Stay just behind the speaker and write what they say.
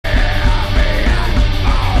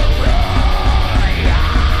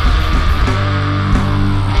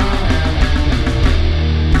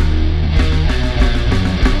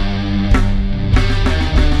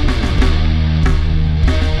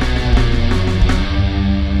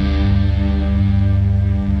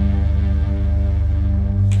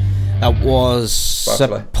That was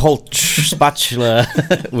Spatula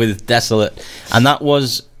with Desolate. And that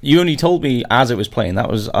was... You only told me as it was playing. That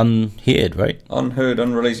was unheard, right? Unheard,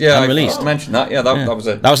 unreleased. Yeah, unreleased. I mentioned that. Yeah, that was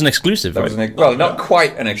it. That was an exclusive, right? Well, not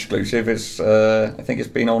quite an exclusive. It's I think it's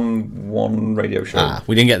been on one radio show.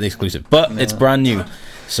 We didn't get the exclusive, but it's brand new.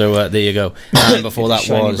 So there you go. And before that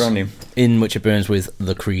was In Which It Burns with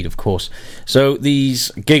The Creed, of course. So these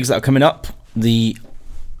gigs that are coming up, the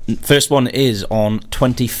first one is on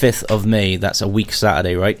 25th of May. That's a week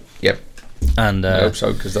Saturday, right? Yep. And I hope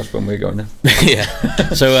so, because that's when we're going now. Yeah.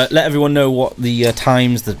 So let everyone know what the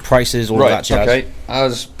times, the prices, all that jazz. Okay.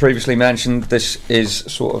 As previously mentioned, this is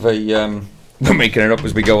sort of a we're making it up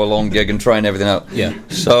as we go along gig and trying everything out. Yeah.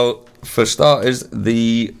 So for starters,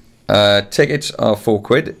 the tickets are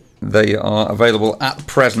 £4. They are available at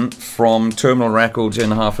present from Terminal Records in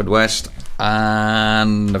Haverfordwest,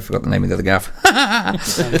 and I forgot the name of the other gaff.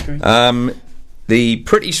 The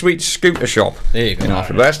Pretty Sweet Scooter Shop in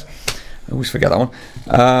Haverfordwest. I always forget that one.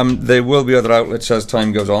 There will be other outlets as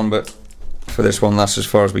time goes on, but for this one, that's as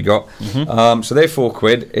far as we got. So they're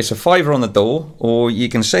 £4. It's a £5 on the door, or you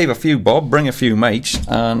can save a few bob, bring a few mates,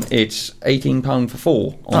 and it's £18 for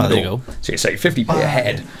 4 on the door. There you go. So you save 50p a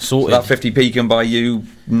head. Sorted. So that 50p can buy you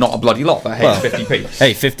not a bloody lot, but hey, 50p.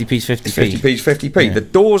 Hey, 50p's 50p. 50p's 50p. Yeah. The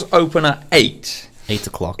doors open at 8. 8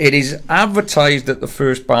 o'clock. It is advertised that the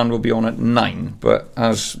first band will be on at 9, but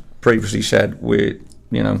as previously said, we're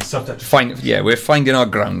finding our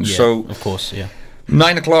ground. Yeah, so of course, yeah.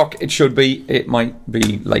 9 o'clock it should be. It might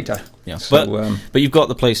be later. Yeah, so, but you've got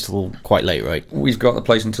the place till quite late, right? We've got the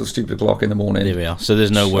place until stupid o'clock in the morning. There we are. So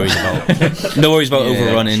there's no worries about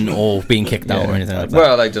overrunning or being kicked out or anything like that.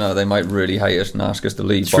 Well, I don't know. They might really hate us and ask us to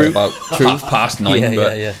leave by about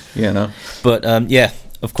 9:30. But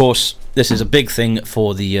of course, this is a big thing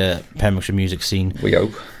for the Pembrokeshire music scene.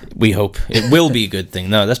 We hope it will be a good thing.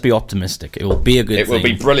 No, let's be optimistic. It will be a good thing. It will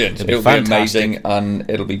be brilliant. It'll be amazing, and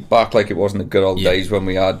it'll be back like it was in the good old days when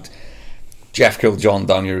we had Jeff killed John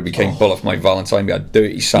down here, who became Bull of My Valentine. We had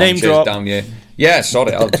Dirty Sanchez down here. Yeah,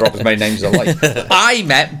 sorry, I'll drop as many names as I like. I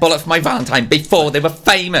met Bull of My Valentine before they were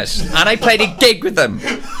famous, and I played a gig with them,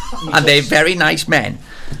 and they're very nice men.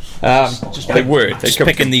 They were. Just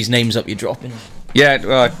picking these names up you're dropping.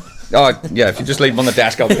 Yeah. If you just leave them on the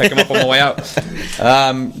desk, I'll pick them up on my way out.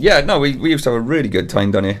 We used to have a really good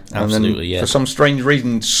time down here. Absolutely, and then, for some strange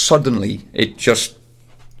reason, suddenly it just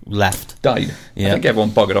died. Yeah. I think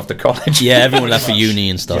everyone buggered off to college. Yeah, everyone left for uni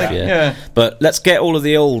and stuff. Yeah. But let's get all of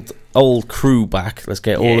the old crew back. Let's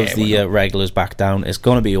get all of the regulars back down. It's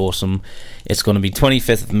going to be awesome. It's going to be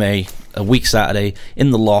 25th of May, a week Saturday,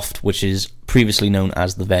 in the Loft, which is previously known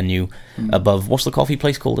as the Venue, above, what's the coffee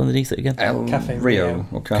place called underneath it again? Cafe Rio.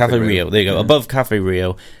 Or Cafe Rio. There you go. Above Cafe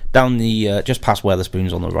Rio, down the just past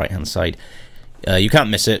Weatherspoons on the right hand side. You can't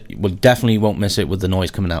miss it. You definitely won't miss it with the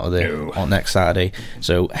noise coming out of there on next Saturday.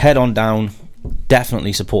 So head on down.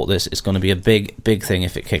 Definitely support this. It's going to be a big thing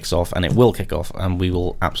if it kicks off, and it will kick off, and we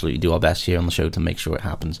will absolutely do our best here on the show to make sure it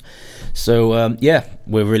happens. So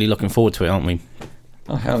we're really looking forward to it, aren't we?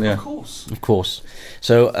 Oh, hell yeah. Of course.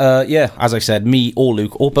 So as I said, me or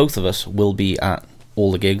Luke or both of us will be at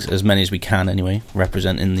all the gigs, as many as we can anyway,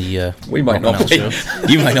 representing the we might not be.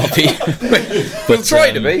 You might not be. We'll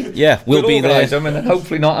try to be. Yeah, we'll be there. Them and then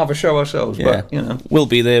hopefully not have a show ourselves. Yeah. But we'll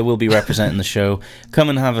be there. We'll be representing the show. Come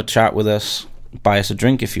and have a chat with us. Buy us a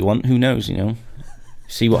drink if you want. Who knows?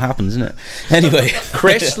 See what happens, isn't it? Anyway,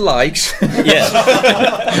 Chris likes.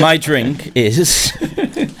 Yeah, my drink is.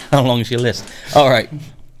 How long is your list? All right.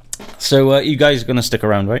 So you guys are going to stick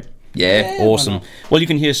around, right? Yeah. Awesome. Well, you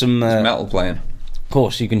can hear some metal playing. Of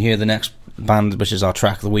course, you can hear the next band, which is our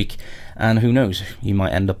track of the week, and who knows, you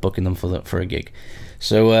might end up booking them for a gig.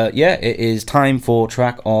 So it is time for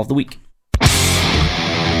track of the week.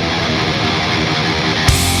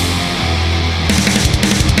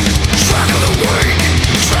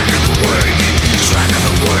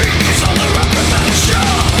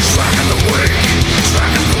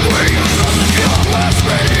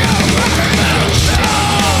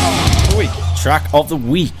 Track of the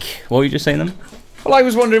week. What were you just saying then? Well, I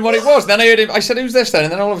was wondering what it was. Then I heard him. I said, "Who's this?" Then,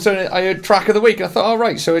 and then all of a sudden, I heard track of the week. And I thought, "Oh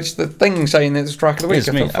right, so it's the thing saying that it's track of the week."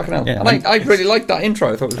 I thought, "Fucking hell!" Yeah, and I really liked that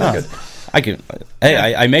intro. I thought it was really good.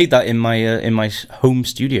 I made that in my home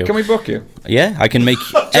studio. Can we book you? Yeah, I can make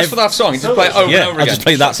just for that song. Just play it over and over again. I'll just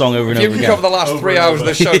play that song over and over again. You can cover the last 3 hours of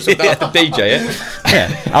the show, so they'll have to DJ it.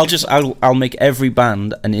 Yeah, I'll make every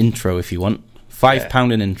band an intro if you want.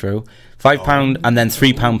 £5 an intro. £5 and then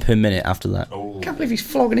 £3 per minute after that. I can't believe he's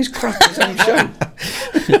flogging his crap at his own show.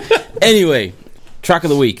 Anyway, track of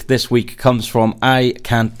the week this week comes from I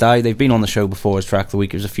Can't Die. They've been on the show before as track of the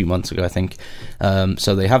week. It was a few months ago, I think.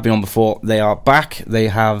 So they have been on before. They are back. They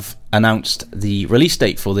have announced the release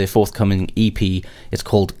date for their forthcoming EP. It's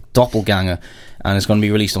called Doppelganger, and it's going to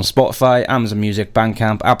be released on Spotify, Amazon Music,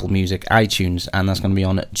 Bandcamp, Apple Music, iTunes, and that's going to be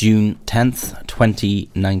on June 10th,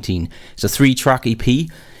 2019. It's a 3-track EP.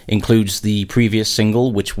 Includes the previous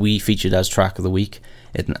single, which we featured as track of the week,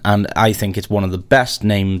 and I think it's one of the best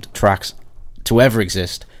named tracks to ever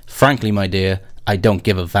exist. Frankly, my dear, I don't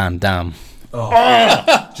give a Van Dam. Oh.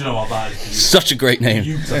 Do you know what that is? Such a great name.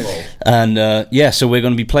 Beautiful. And so we're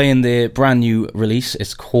going to be playing their brand new release.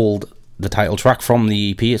 It's called, the title track from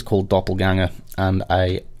the EP is called Doppelganger, and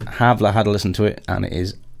I have had a listen to it, and it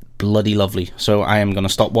is bloody lovely. So I am going to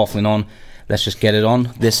stop waffling on. Let's just get it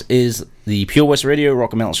on. This is the Pure West Radio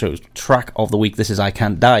Rock and Metal Show's track of the week. This is I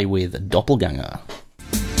Can't Die with Doppelganger.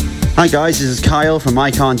 Hi guys, this is Kyle from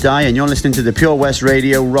I Can't Die, and you're listening to the Pure West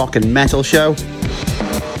Radio Rock and Metal Show.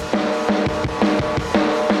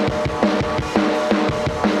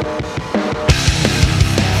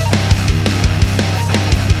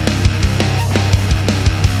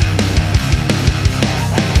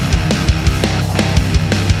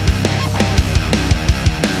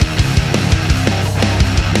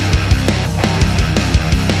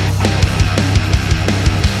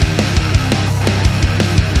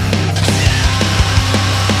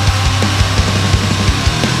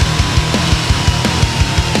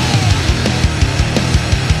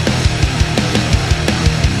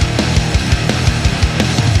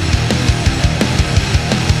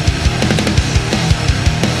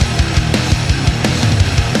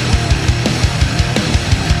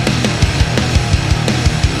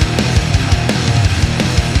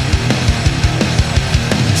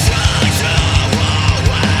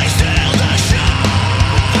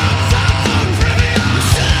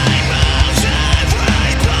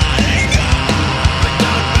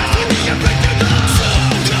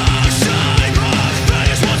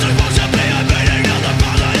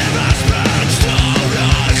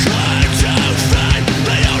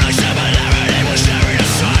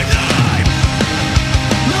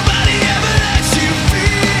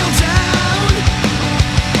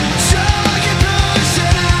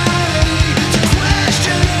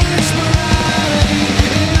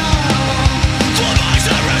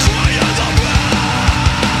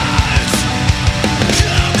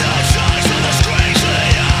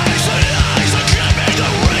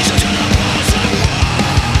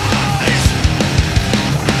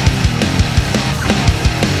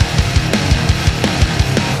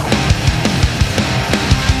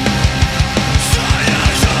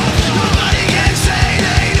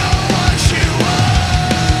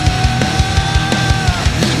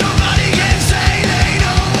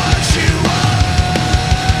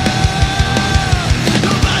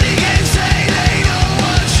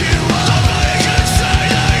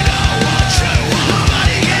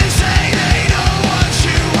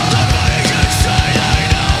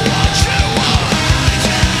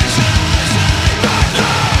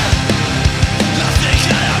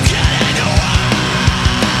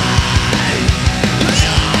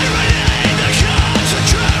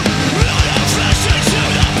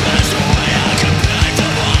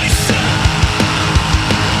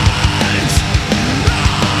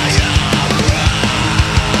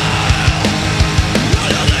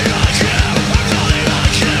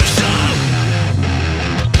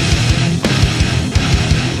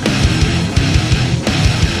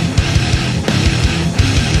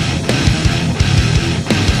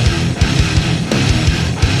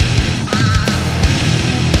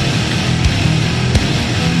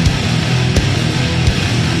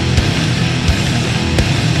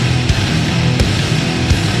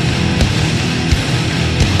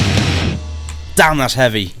 Damn, that's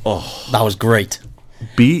heavy. Oh, that was great.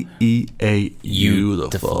 Beautiful.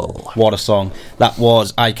 What a song. That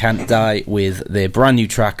was I Can't Die with their brand new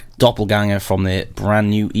track Doppelganger from their brand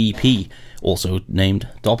new EP, also named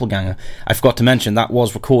Doppelganger. I forgot to mention that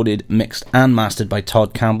was recorded, mixed and mastered by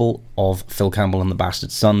Todd Campbell of Phil Campbell and the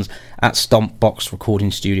Bastard Sons at Stompbox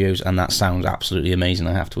Recording Studios, and that sounds absolutely amazing,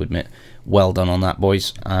 I have to admit. Well done on that,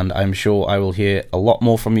 boys, and I'm sure I will hear a lot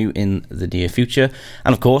more from you in the near future.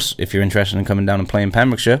 And of course, if you're interested in coming down and playing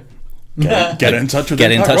Pembrokeshire, get in touch with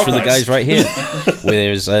the guys right here.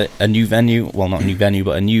 There's a new venue, well, not a new venue,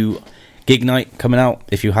 but a new gig night coming out.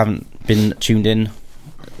 If you haven't been tuned in,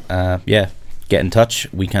 get in touch.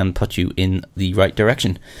 We can put you in the right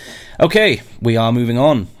direction. Okay, we are moving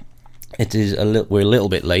on. We're a little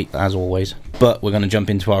bit late, as always, but we're going to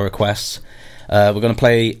jump into our requests. We're going to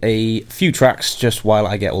play a few tracks just while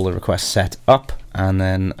I get all the requests set up, and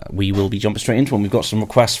then we will be jumping straight into them. We've got some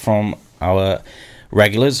requests from our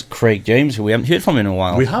regulars, Craig James, who we haven't heard from in a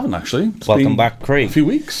while. We haven't, actually. Welcome back, Craig. A few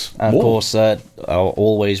weeks. And of course, our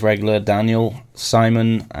always regular Daniel,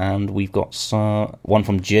 Simon, and we've got one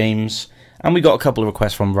from James, and we got a couple of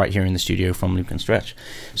requests from right here in the studio from Luke and Stretch.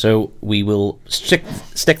 So we will stick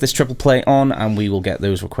this triple play on, and we will get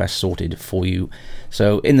those requests sorted for you.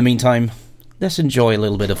 So in the meantime, let's enjoy a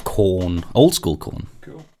little bit of Korn, old school Korn.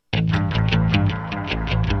 Cool.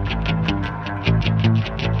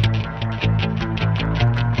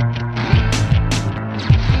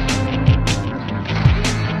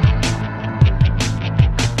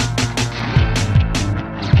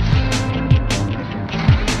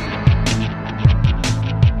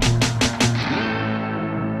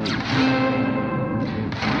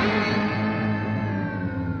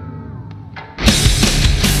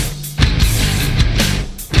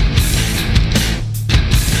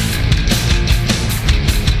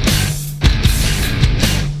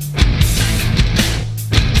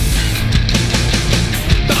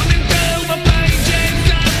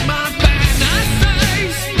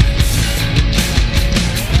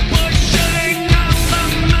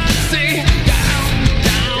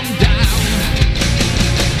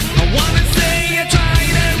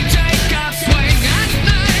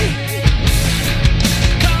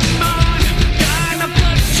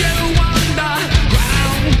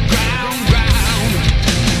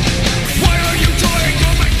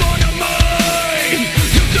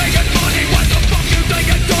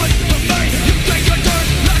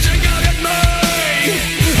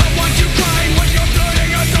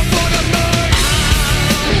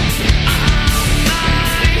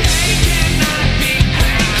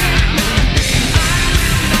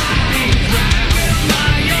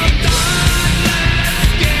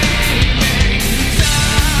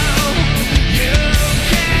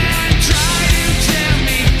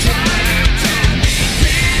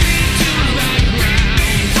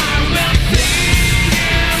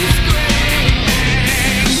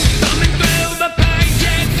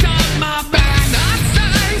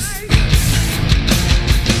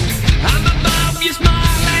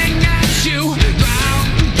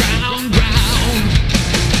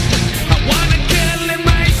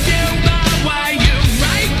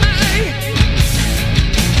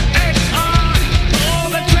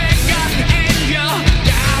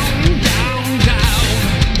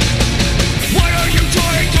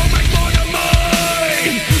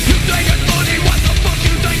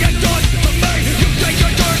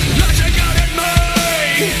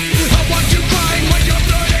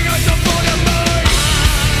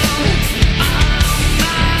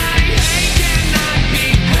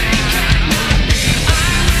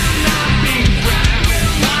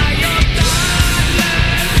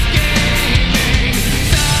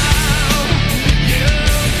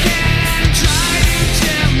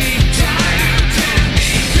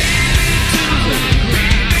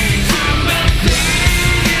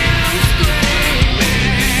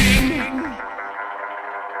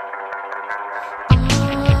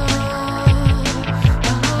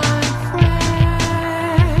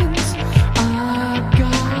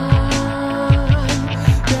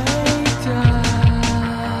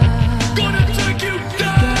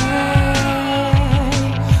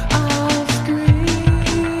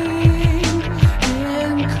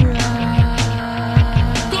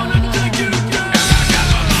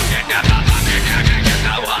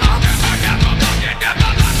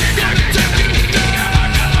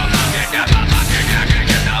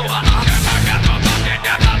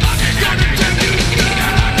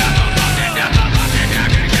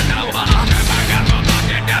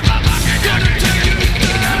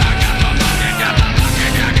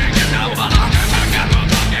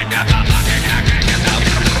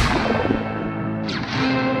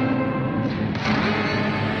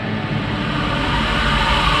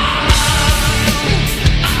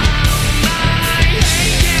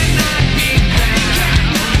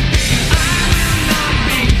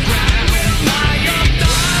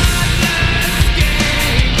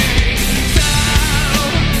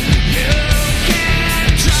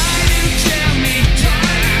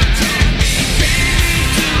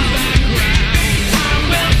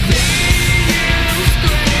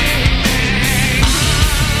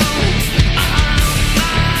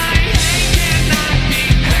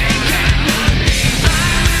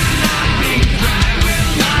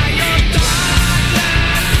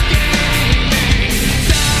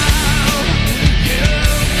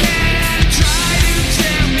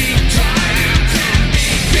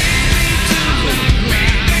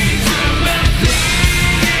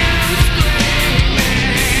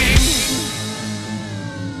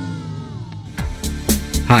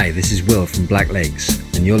 Hi, this is Will from Black Lakes,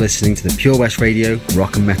 and you're listening to the Pure West Radio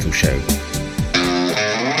Rock and Metal Show.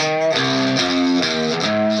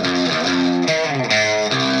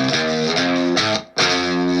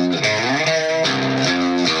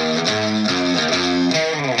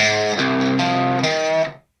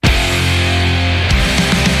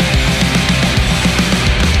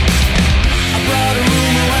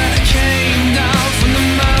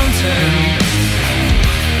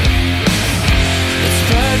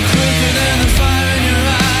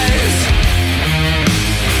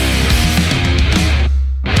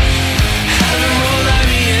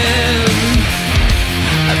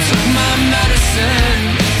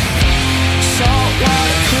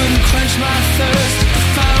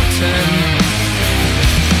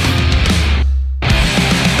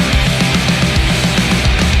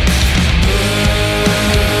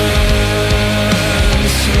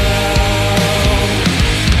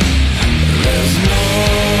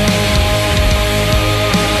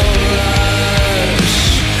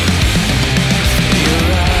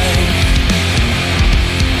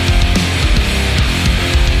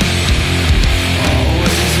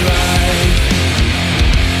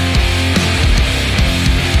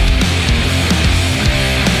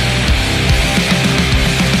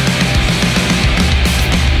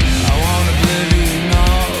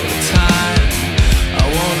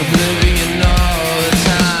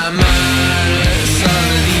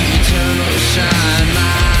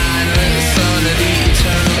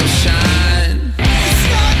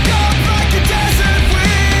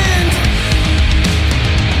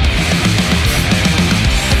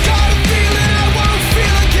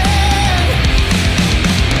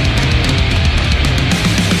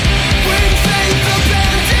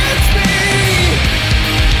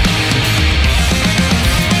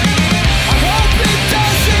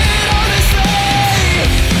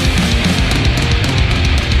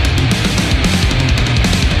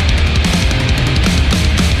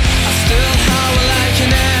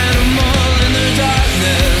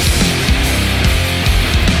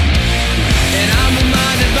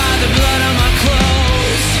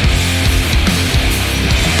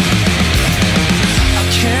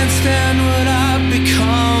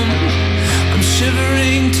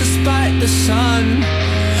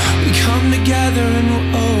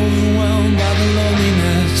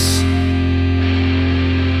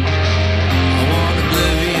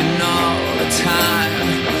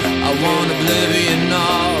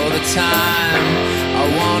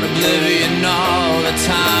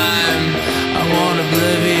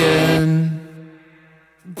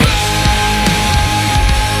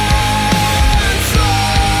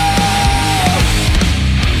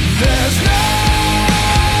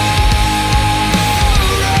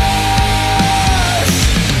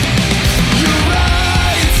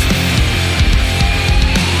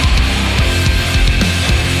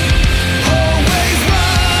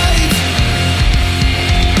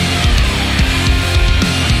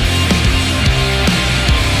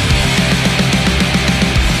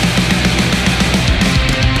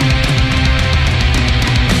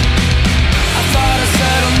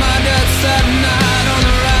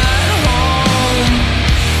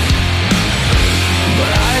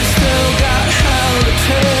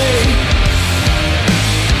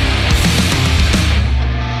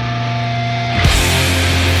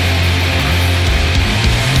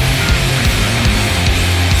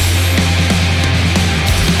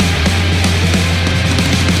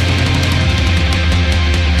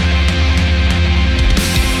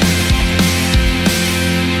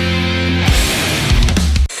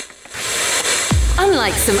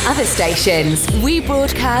 Some other stations, we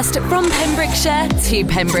broadcast from Pembrokeshire to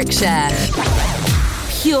Pembrokeshire.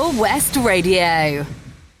 Pure West Radio. You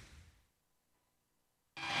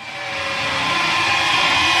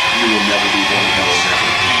will never be one of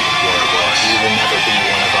us. You will never be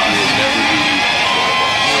one of us.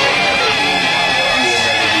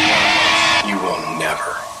 You will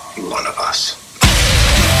never be one of us.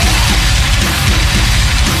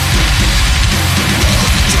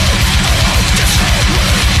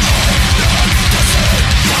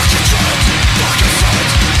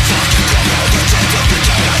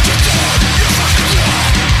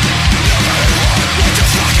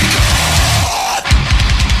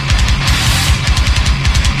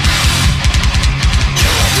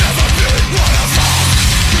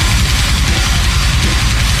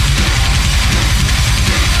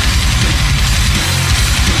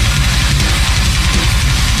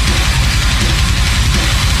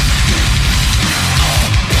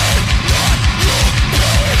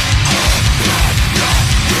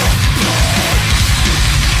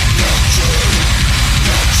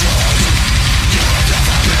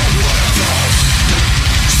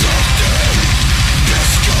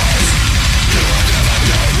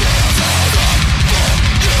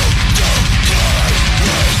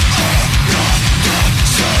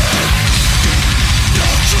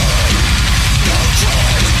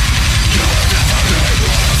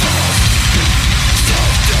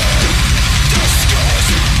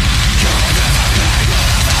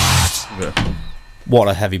 What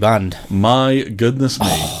a heavy band. My goodness me.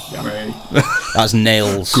 That's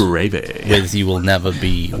Nails. Gravy. With You Will Never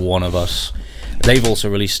Be One of Us. They've also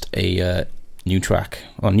released a new track,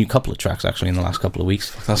 or a new couple of tracks actually in the last couple of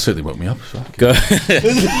weeks. That certainly woke me up. Go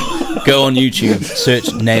on YouTube,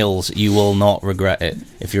 search Nails. You will not regret it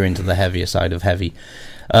if you're into the heavier side of heavy.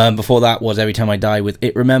 Before that was Every Time I Die with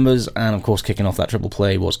It Remembers, and of course kicking off that triple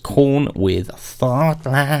play was Korn with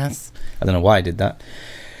Thoughtless. I don't know why I did that.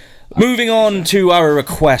 Moving on to our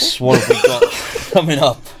requests, what have we got coming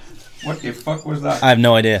up? What the fuck was that? I have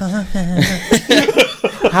no idea.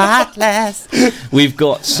 Heartless. We've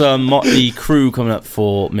got some Motley Crue coming up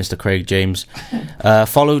for Mr. Craig James,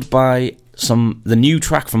 followed by the new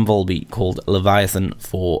track from Volbeat called Leviathan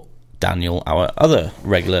for Daniel, our other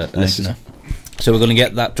regular listener. So we're going to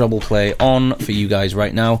get that double play on for you guys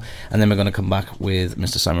right now, and then we're going to come back with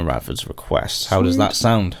Mr. Simon Radford's request. How does that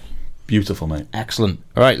sound? Beautiful, mate. Excellent.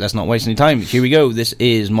 All right, let's not waste any time. Here we go. This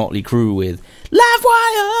is Motley Crue with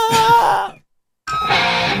Livewire.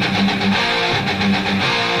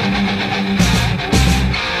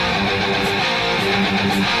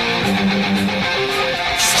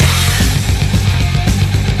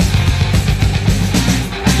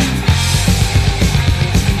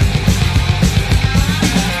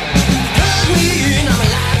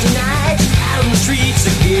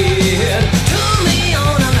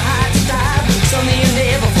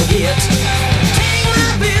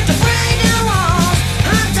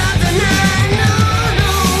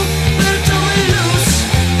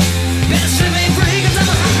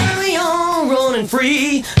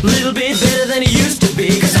 Free, a little bit better than it used to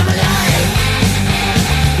be, 'cause I'm alive.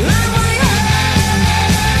 Live wire,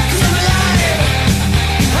 'cause I'm alive.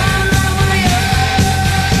 I'm live wire,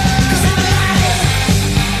 'cause I'm alive.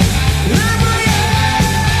 Live wire,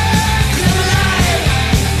 'cause I'm alive.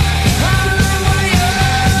 I'm live wire.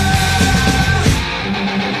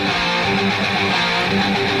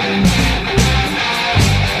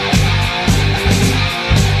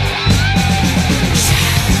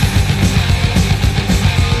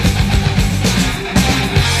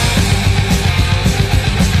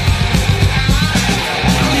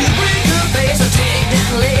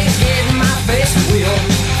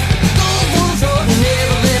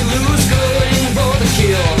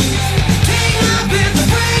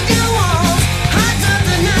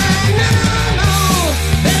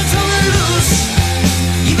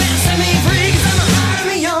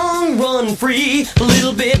 Free, a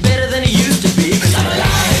little bit better than it used to be, 'cause I'm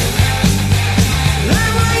alive.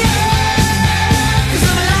 Live wire, 'cause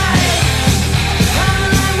I'm alive. I'm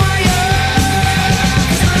live wire,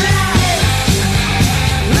 'cause I'm alive.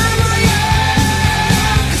 Live wire,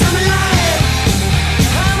 'cause I'm alive.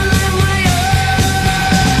 I'm live wire.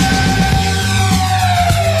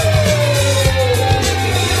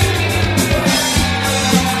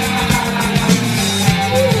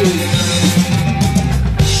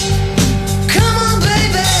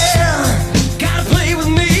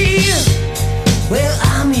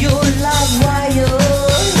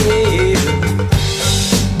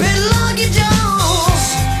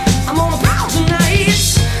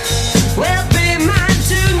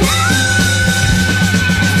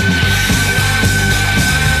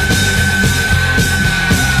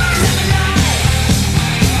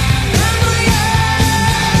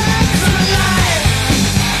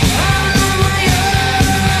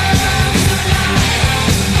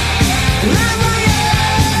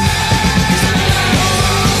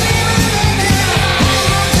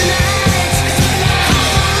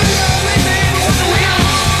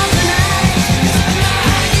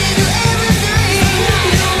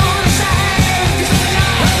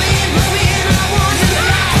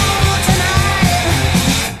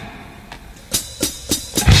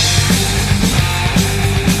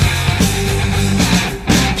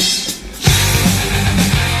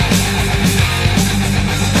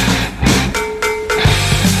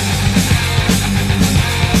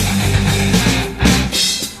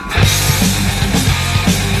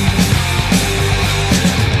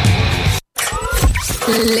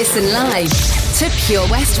 Listen live to Pure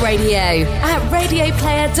West Radio at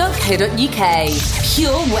radioplayer.co.uk.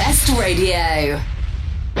 Pure West Radio.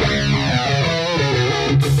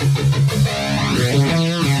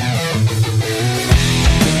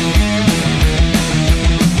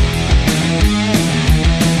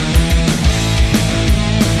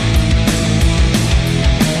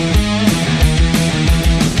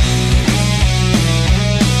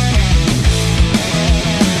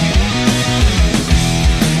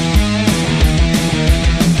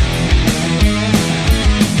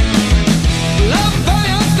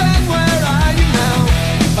 Where are you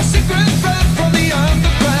now? A secret friend from the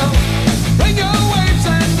underground. Bring your way.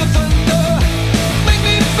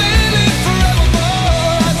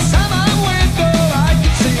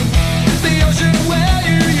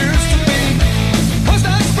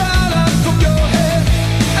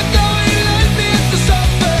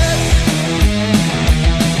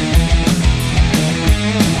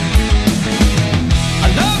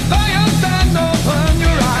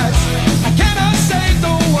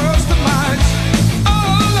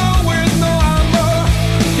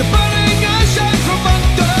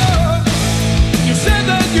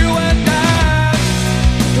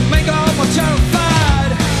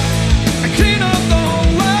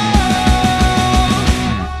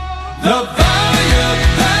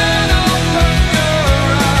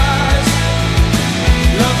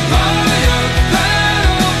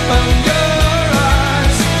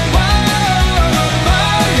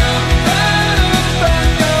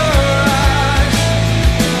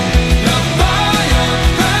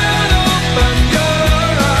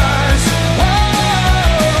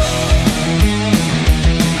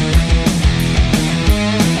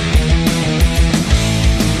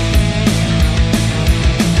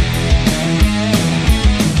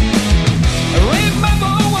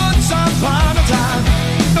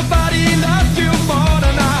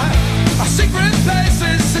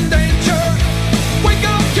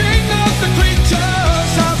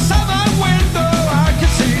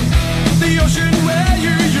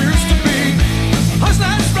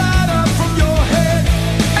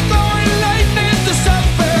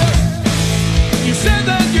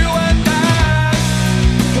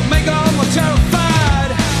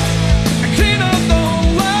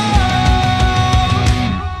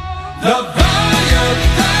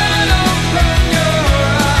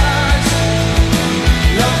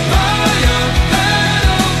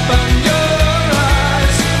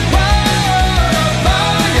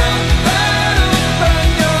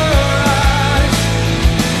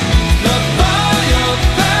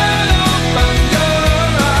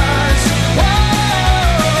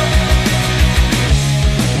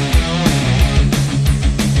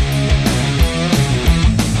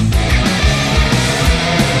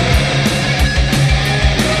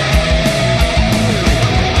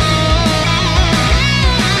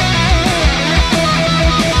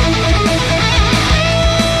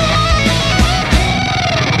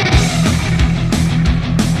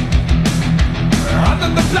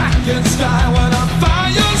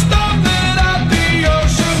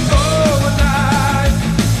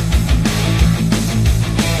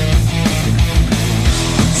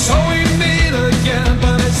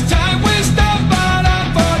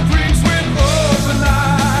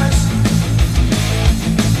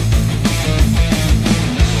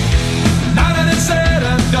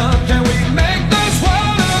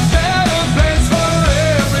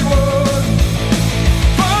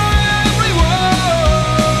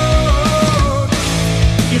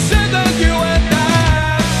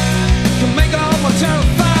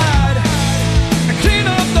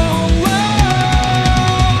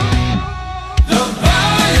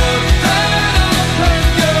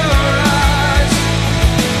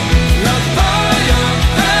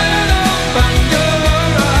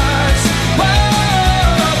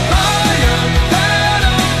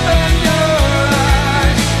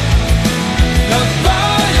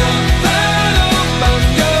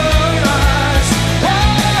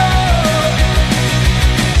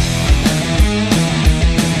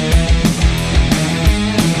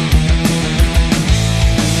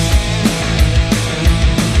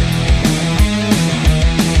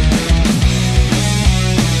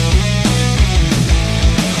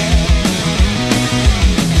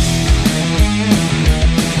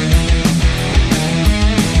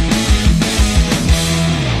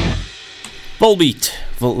 Volbeat,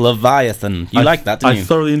 Leviathan. You like that, didn't you? I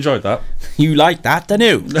thoroughly enjoyed that. You like that,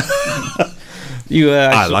 didn't you?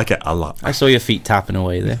 I like it a lot. I saw your feet tapping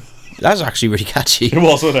away there. That's actually really catchy. It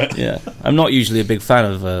was, wasn't it? Yeah, I'm not usually a big fan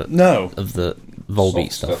of the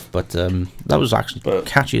Volbeat stuff, but that was actually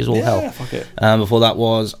catchy as all hell. Fuck it. Before that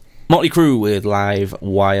was Motley Crue with Live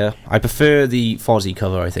Wire. I prefer the Fozzy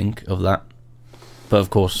cover, I think, of that. But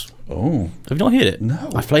of course, have you not heard it?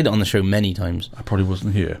 No, I've played it on the show many times. I probably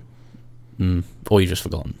wasn't here. Or you've just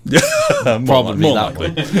forgotten. Probably more that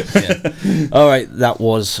way. Yeah. All right, that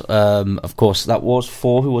was, of course, that was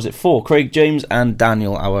for, who was it for? Craig, James, and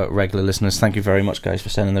Daniel, our regular listeners. Thank you very much, guys, for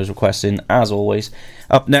sending those requests in, as always.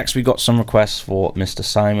 Up next, we got some requests for Mr.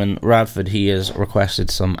 Simon Radford. He has requested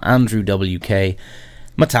some Andrew WK,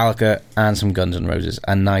 Metallica, and some Guns N' Roses.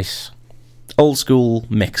 A nice old school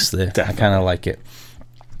mix there. Definitely. I kind of like it.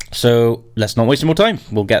 So let's not waste any more time.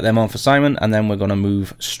 We'll get them on for Simon, and then we're going to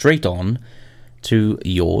move straight on to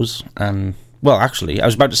yours. And well, actually, I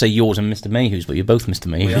was about to say yours and Mr. Mayhew's, but you're both Mr.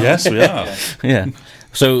 Mayhew. Yes, we are. Yeah.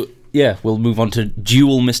 So yeah, we'll move on to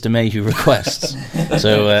dual Mr. Mayhew requests.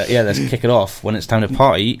 So yeah, let's kick it off. When it's time to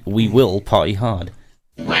party, we will party hard.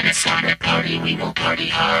 When it's time to party, we will party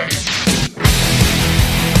hard.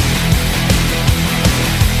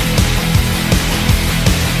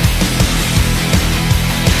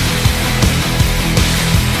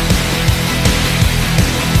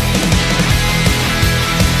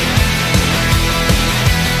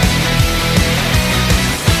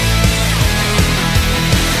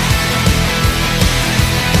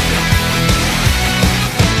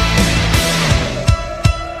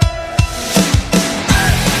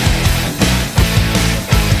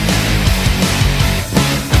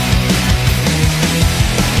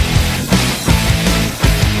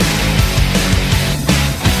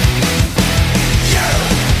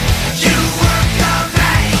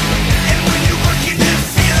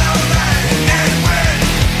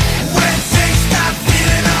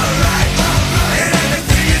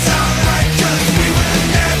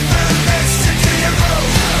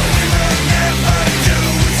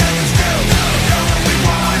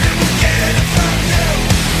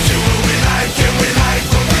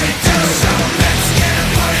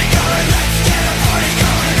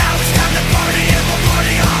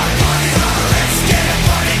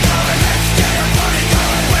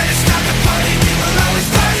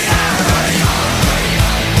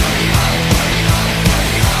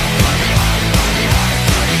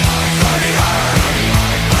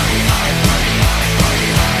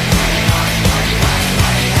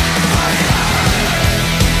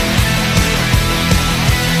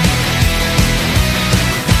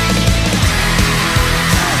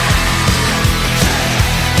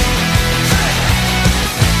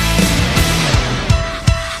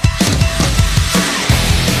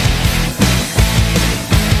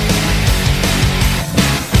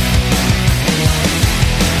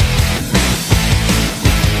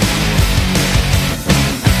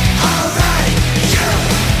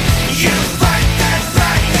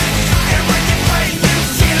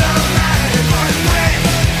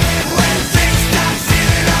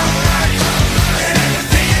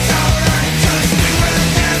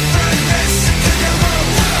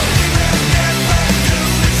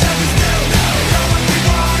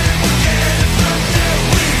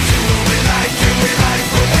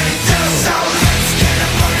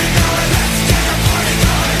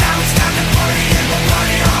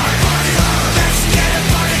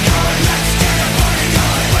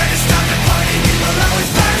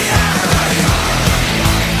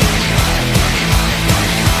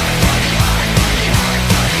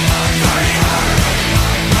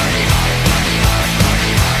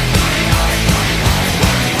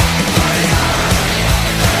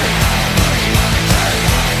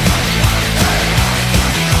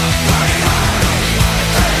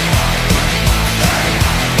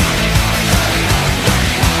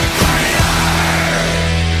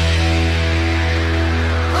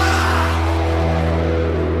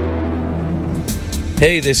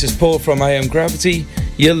 Hey, this is Paul from I Am Gravity.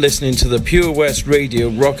 You're listening to the Pure West Radio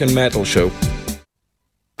Rock and Metal Show.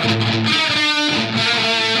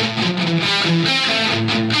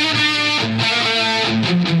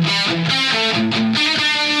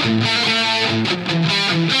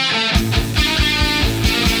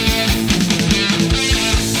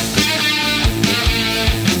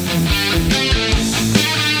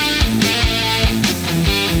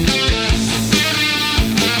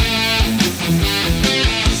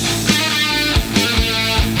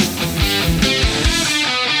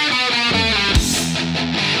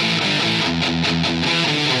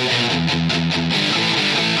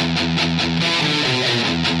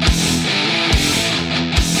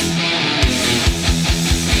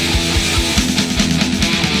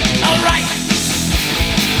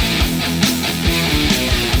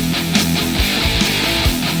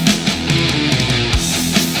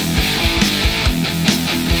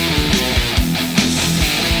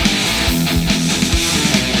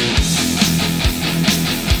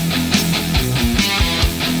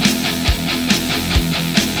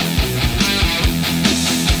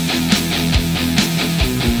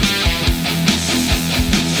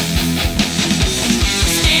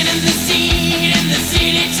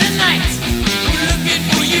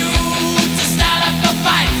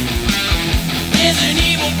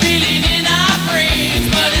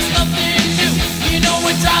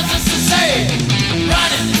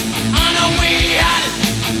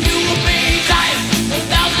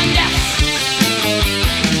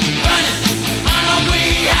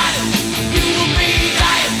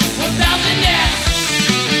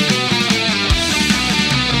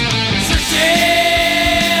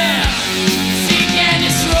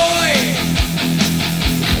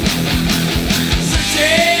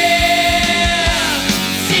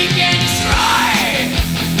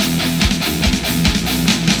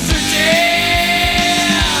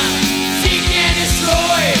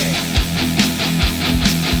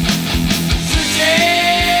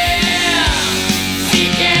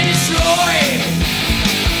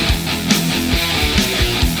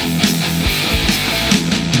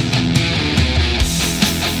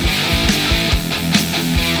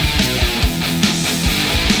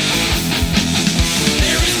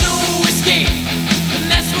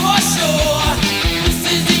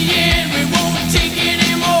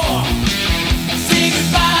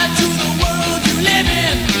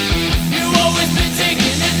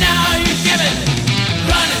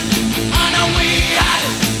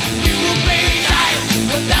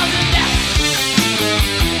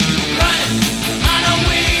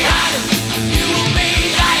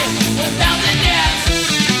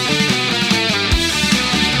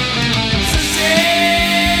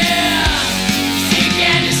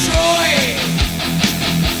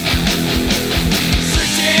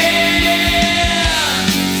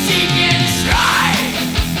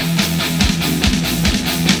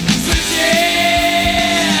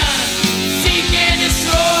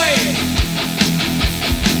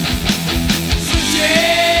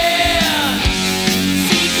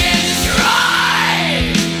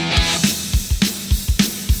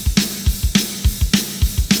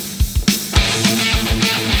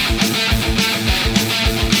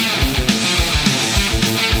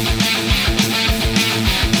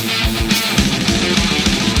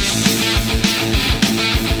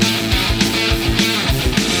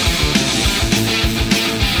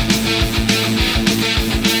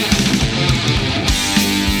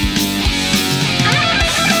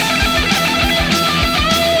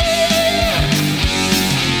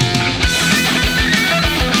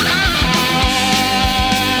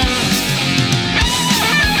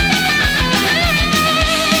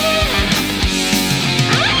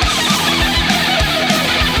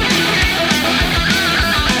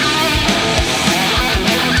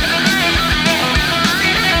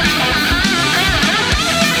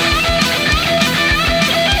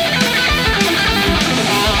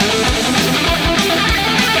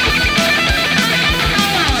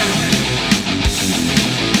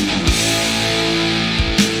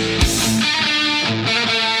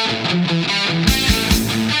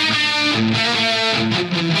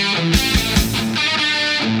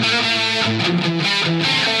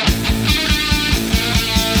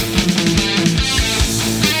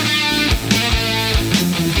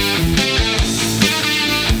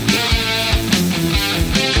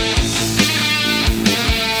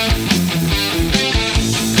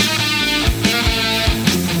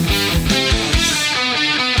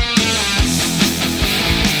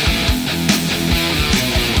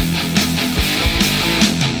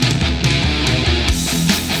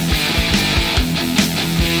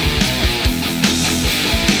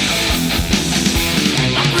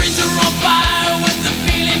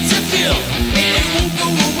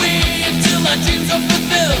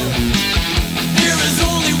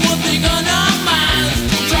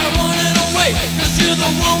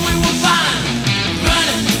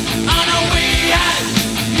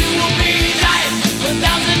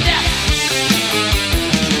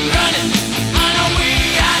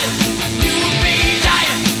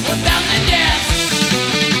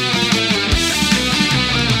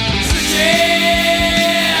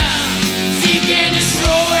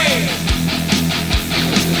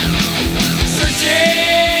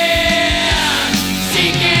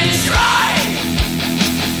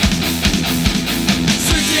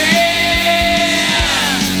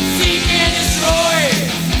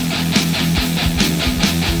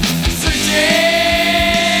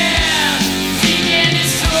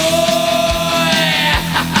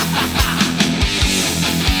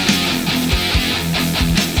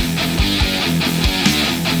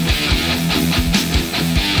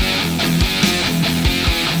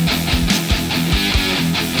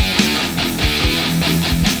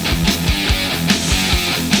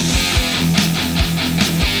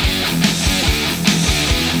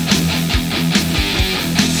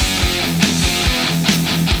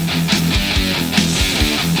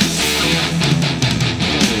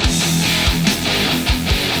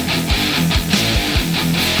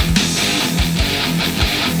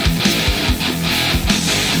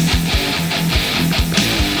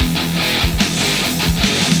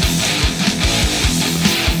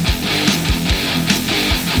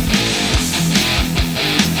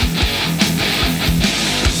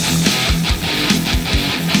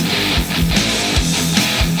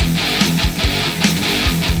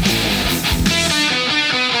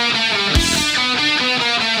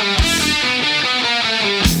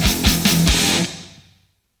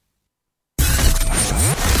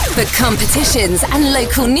 For competitions and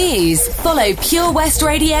local news, follow Pure West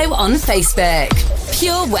Radio on Facebook.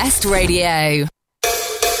 Pure West Radio.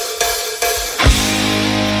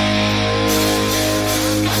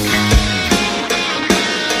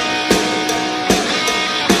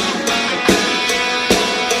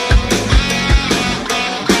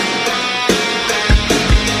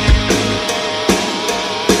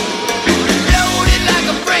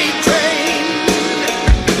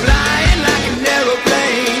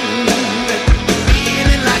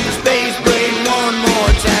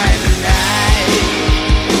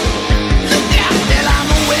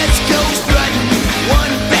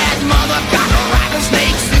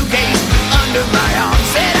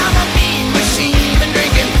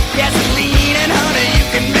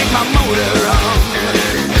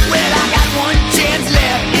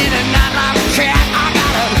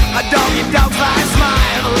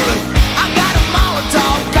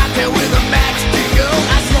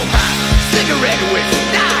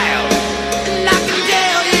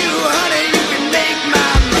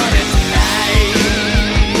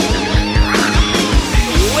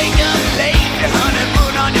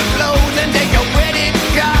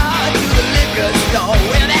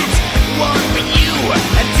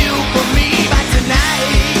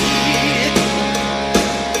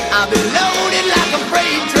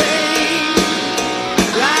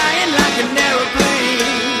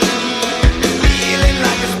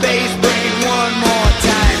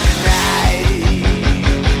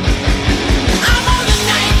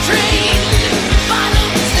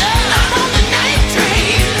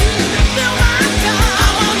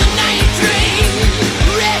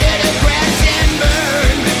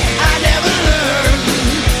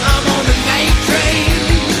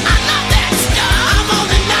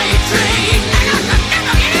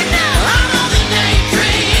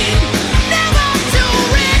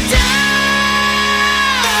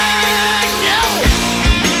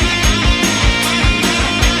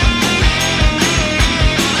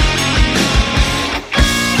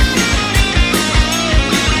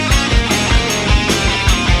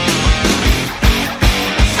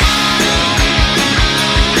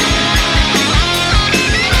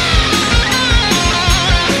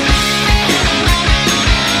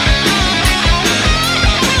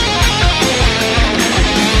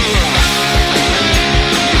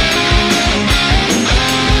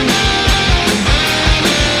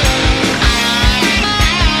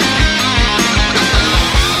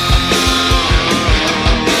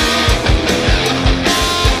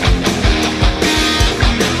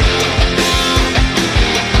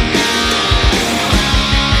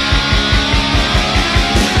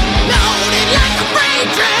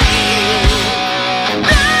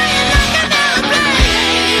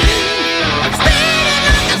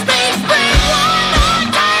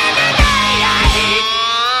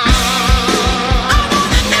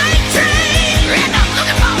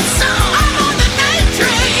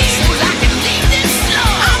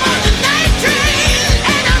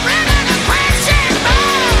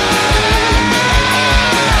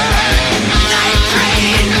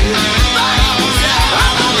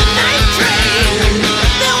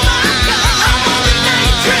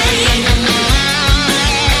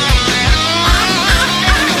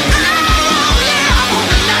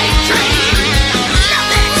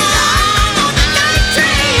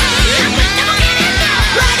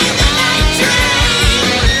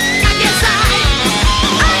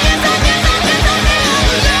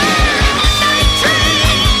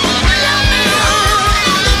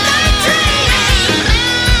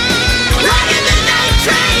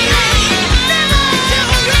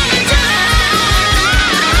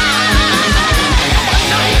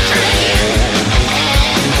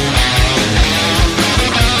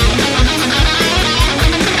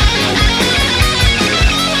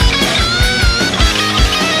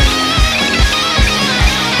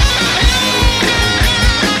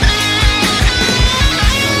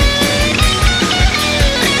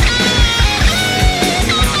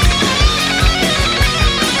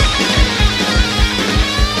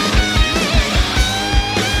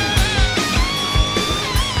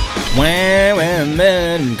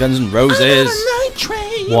 Guns N' Roses.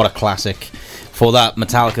 What a classic. For that,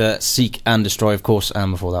 Metallica, Seek and Destroy, of course,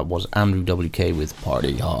 and before that was Andrew WK with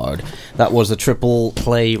Party Hard. That was the triple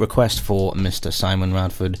play request for Mr. Simon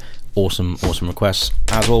Radford. Awesome requests.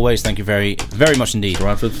 As always, thank you very, very much indeed.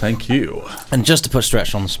 Radford, thank you. And just to put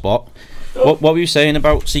Stretch on the spot, what were you saying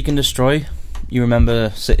about Seek and Destroy? You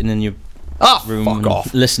remember sitting in your room fuck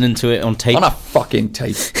off. listening to it on tape? On a fucking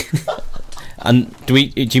tape. And do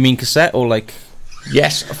you mean cassette or like...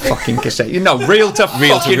 Yes, a fucking cassette. You know, reel to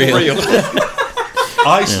fucking real.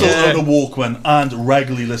 I still own a Walkman and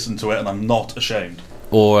regularly listen to it, and I'm not ashamed.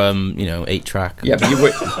 Or 8-track. Yeah, but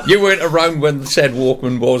you weren't around when said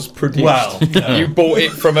Walkman was produced. Well, no. You bought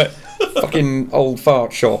it from a fucking old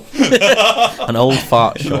fart shop. An old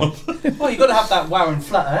fart shop. Well, you got to have that Warren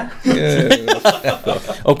flutter.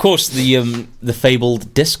 Yeah. Of course, the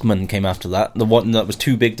fabled Discman came after that. The one that was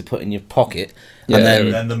too big to put in your pocket. Yeah,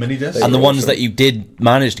 and then the mini disc. And the ones that you did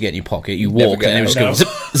manage to get in your pocket, you walked and it was going zip,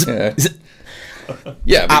 zip, Yeah. zip.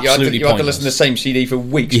 Yeah, but Absolutely you had to listen to the same CD for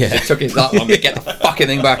weeks. Yeah. It took it that long to get the fucking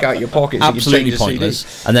thing back out of your pocket. So Absolutely you could change the pointless.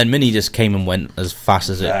 CD. And then mini disc came and went as fast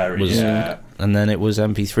as it was. Yeah. And then it was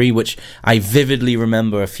MP3, which I vividly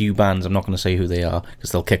remember a few bands. I'm not going to say who they are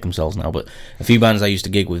because they'll kick themselves now. But a few bands I used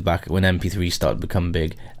to gig with back when MP3 started to become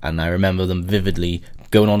big, and I remember them vividly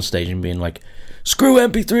going on stage and being like, "Screw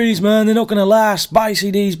MP3s, man! They're not going to last. Buy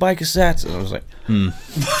CDs, buy cassettes." And I was like,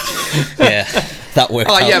 yeah, that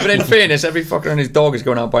worked. Oh out. yeah, but in fairness, every fucker and his dog is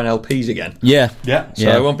going out buying LPs again. Yeah.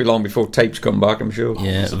 So it won't be long before tapes come back, I'm sure.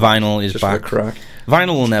 Yeah, vinyl is Just back. for a crack.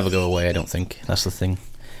 Vinyl will never go away, I don't think. That's the thing.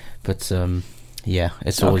 But yeah,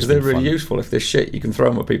 it's always because they're been really fun. useful. If there's shit, you can throw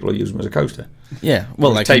them at people who use them as a coaster. Yeah,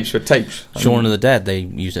 well, like tapes for tapes. Shaun of the Dead, they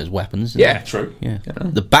use it as weapons. Yeah, true. Yeah.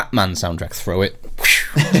 The Batman soundtrack, throw it.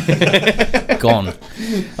 Gone.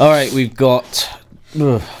 All right, we've got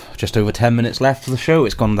just over 10 minutes left for the show.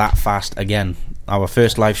 It's gone that fast again. Our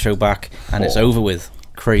first live show back, and it's over with.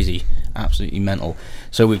 Crazy. Absolutely mental.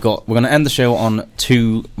 So we're going to end the show on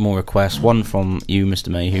 2 more requests. One from you, Mr.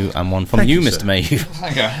 Mayhew, and one from Thank you, Mr. sir. Mayhew.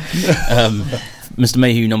 Mr.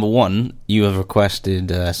 Mayhew, number 1, you have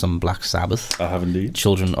requested some Black Sabbath. I have indeed.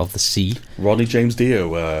 Children of the Sea. Rodney James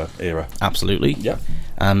Dio era. Absolutely. Yeah.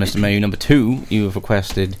 And Mr. Mayhew, number 2, you have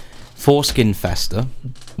requested Foreskin Festa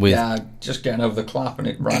with just getting over the clap and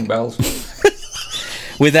it rang bells.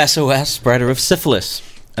 with SOS, Spreader of Syphilis.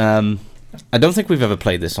 I don't think we've ever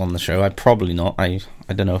played this on the show. Probably not. I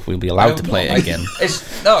don't know if we'll be allowed to play it again. It's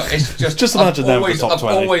just imagine them for top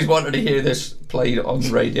 20. I've always wanted to hear this played on the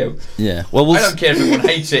radio. Yeah. Well, I don't care if everyone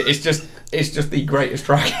hates it. It's just the greatest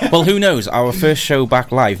track. Well, who knows? Our first show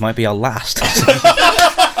back live might be our last.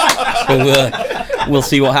 So we'll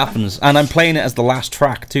see what happens. And I'm playing it as the last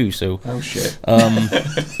track too. So shit.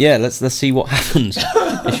 Yeah, let's see what happens.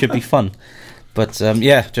 It should be fun. But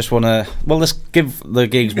just want to... Well, let's give the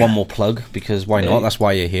gigs one more plug, because why not? That's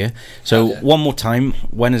why you're here. So, one more time,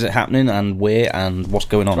 when is it happening, and where, and what's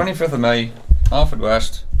going on? 25th of May, Harford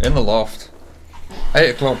West, in the loft,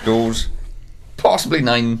 8 o'clock doors, possibly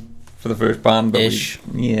 9 for the first band. But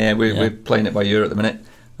we're playing it by ear at the minute.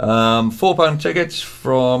 £4 tickets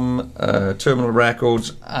from Terminal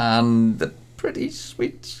Records and the pretty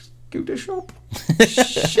sweet scooter shop.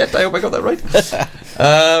 Shit, I hope I got that right.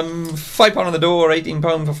 £5 on the door,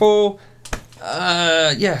 £18 for 4.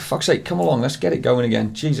 Fuck's sake, come along, let's get it going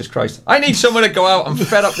again. Jesus Christ, I need somewhere to go out. I'm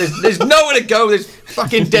fed up. There's nowhere to go. There's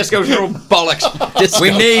fucking discos are all bollocks. Disco.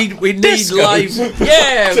 We need Discos. live.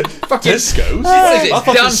 Yeah, fucking Discos? What is it? I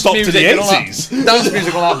thought it Dance stopped in music the and all that. 80s. Dance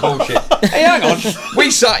music and all that bullshit. Hey, hang on. We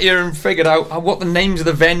sat here and figured out what the names of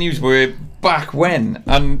the venues were back when,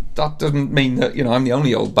 and that doesn't mean that I'm the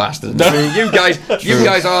only old bastard. You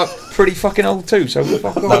guys are pretty fucking old too. So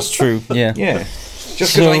fuck off. That's true. Yeah. Yeah.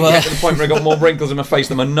 Just because I can get to the point where I got more wrinkles in my face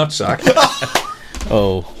than my nutsack.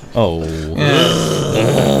 Oh.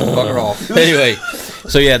 Bugger off. Anyway,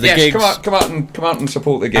 so yeah, the gigs. Come out and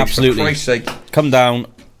support the gigs. Absolutely. For Christ's sake. Come down,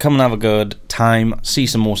 come and have a good time, see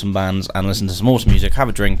some awesome bands, and listen to some awesome music. Have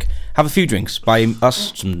a drink, have a few drinks. Buy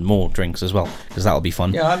us some more drinks as well, because that'll be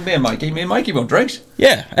fun. Yeah, me and Mikey want drinks.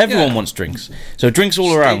 Yeah, everyone wants drinks. So drinks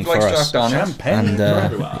all around for us. Champagne for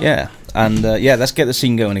everyone. Let's get the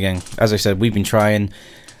scene going again. As I said, we've been trying,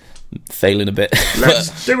 failing a bit.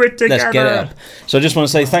 Let's do it together. Let's get it up. So I just want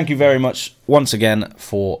to say thank you very much once again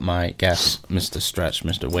for my guests, Mr. Stretch,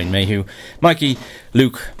 Mr. Wayne Mayhew, Mikey,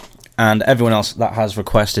 Luke, and everyone else that has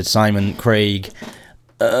requested. Simon, Craig,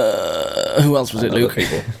 who else was it, Luke?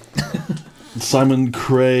 Simon,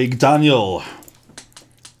 Craig, Daniel.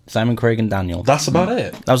 Simon, Craig, and Daniel. That's about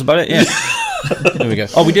it. That was about it, yeah. There we go.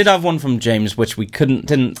 Oh, we did have one from James, which we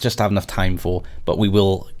didn't just have enough time for, but we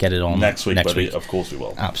will get it on next week, buddy. Of course we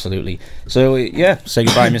will. Absolutely. So, yeah, say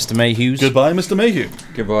goodbye, Mr. Mayhew. Goodbye, Mr. Mayhew.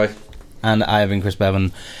 Goodbye. And I have been Chris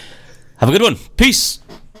Bevan. Have a good one. Peace.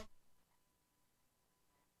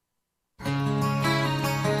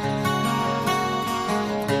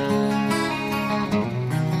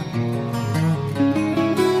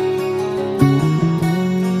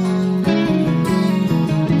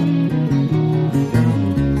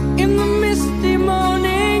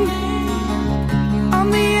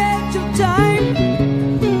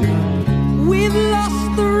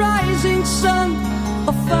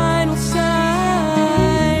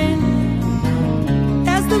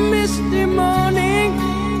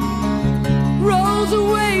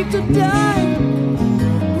 Die,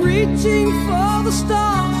 reaching for the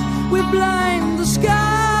stars, we blind the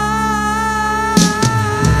sky.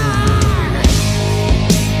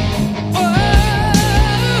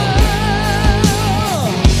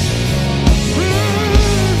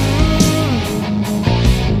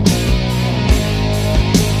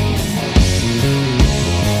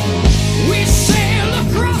 We sail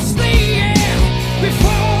across the air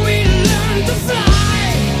before we learn to fly.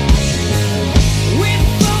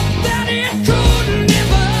 It could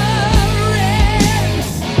never end.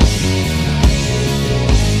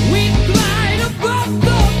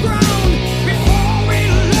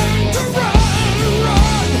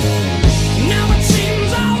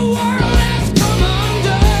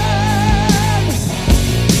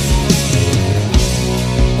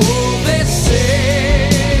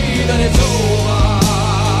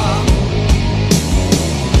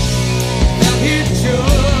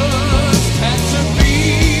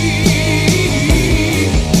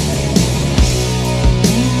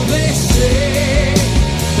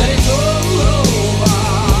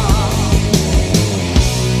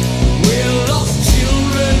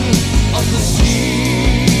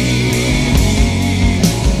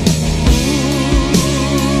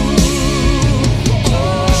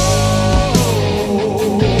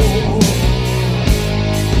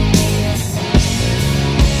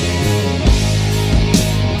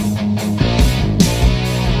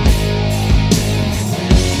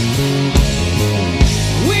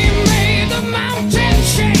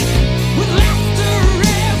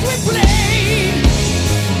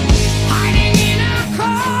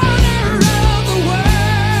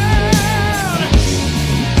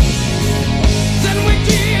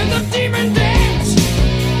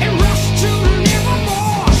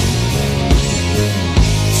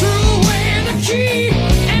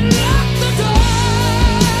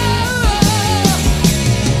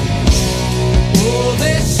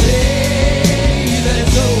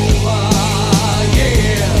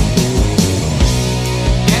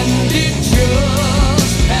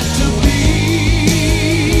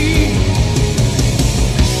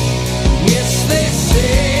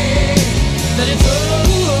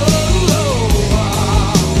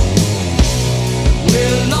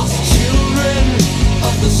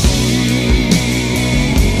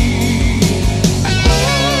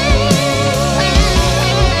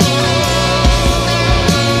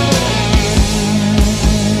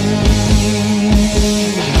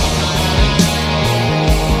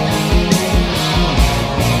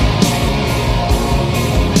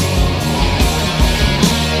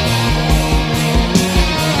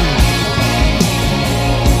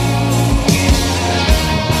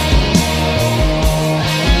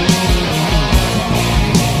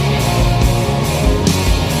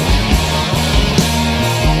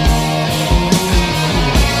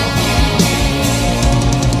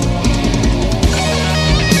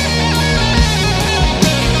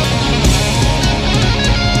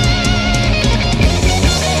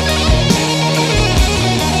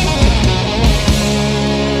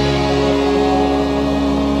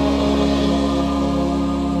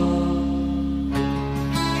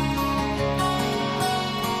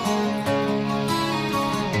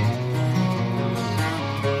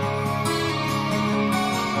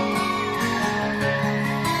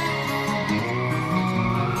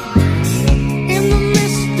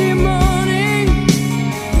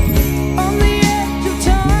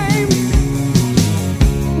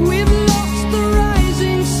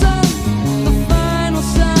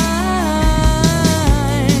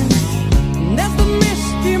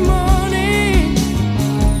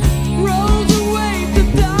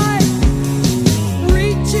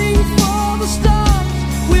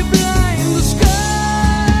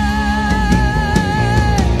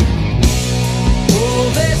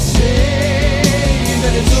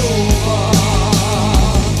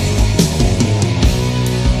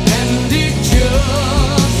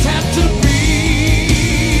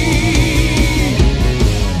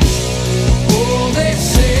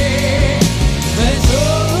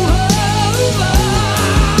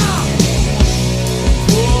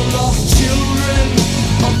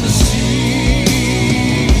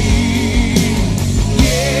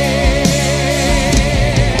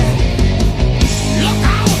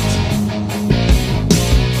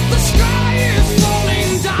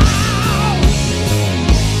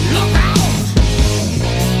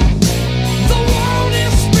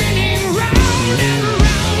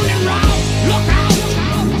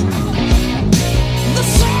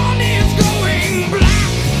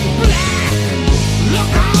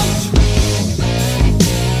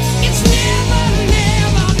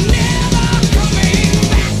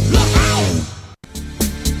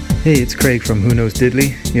 Hey, it's Craig from Who Knows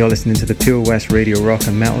Diddley. You're listening to the Pure West Radio Rock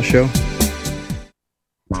and Metal Show.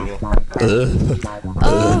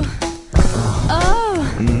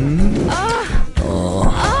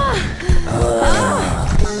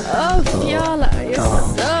 Fiala, you're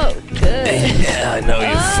so good. Yeah, I know,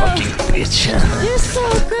 you fucking bitch. You're so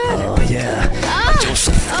good. Oh, yeah. But you're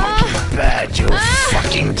so fucking bad. You're a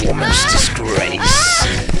fucking woman's disgrace.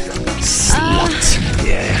 Slut.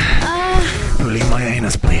 Yeah. Leave my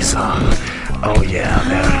anus, please. Oh, yeah,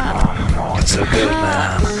 man. Oh, it's so good,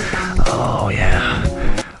 man. Oh, yeah.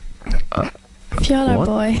 Fiala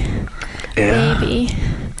boy. Yeah. Baby.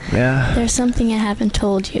 Yeah. There's something I haven't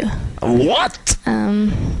told you. What?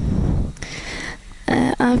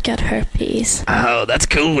 I've got herpes. Oh, that's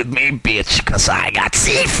cool with me, bitch, 'cause I got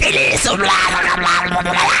syphilis. Blah, blah, blah, blah, blah,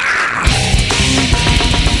 blah.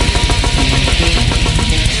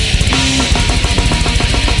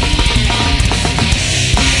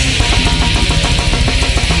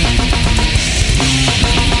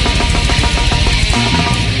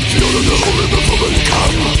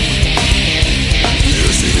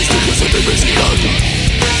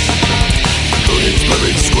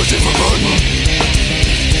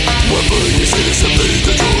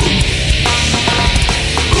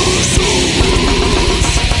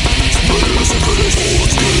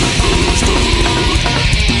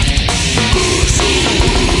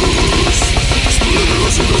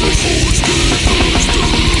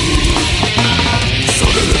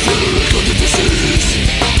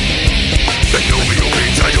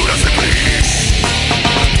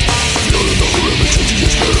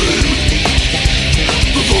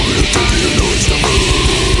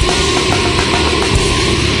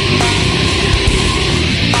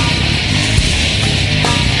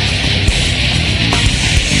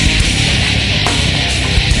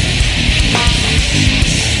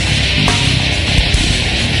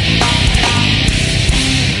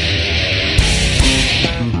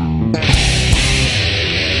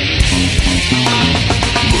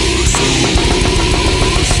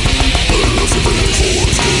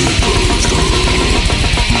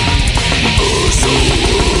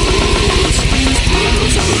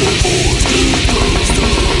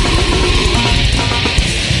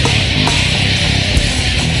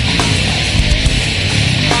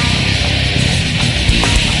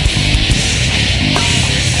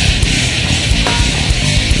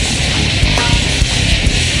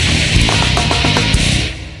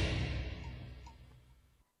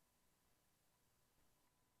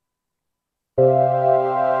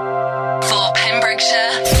 For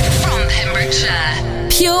Pembrokeshire, from Pembrokeshire,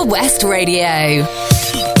 Pure West Radio.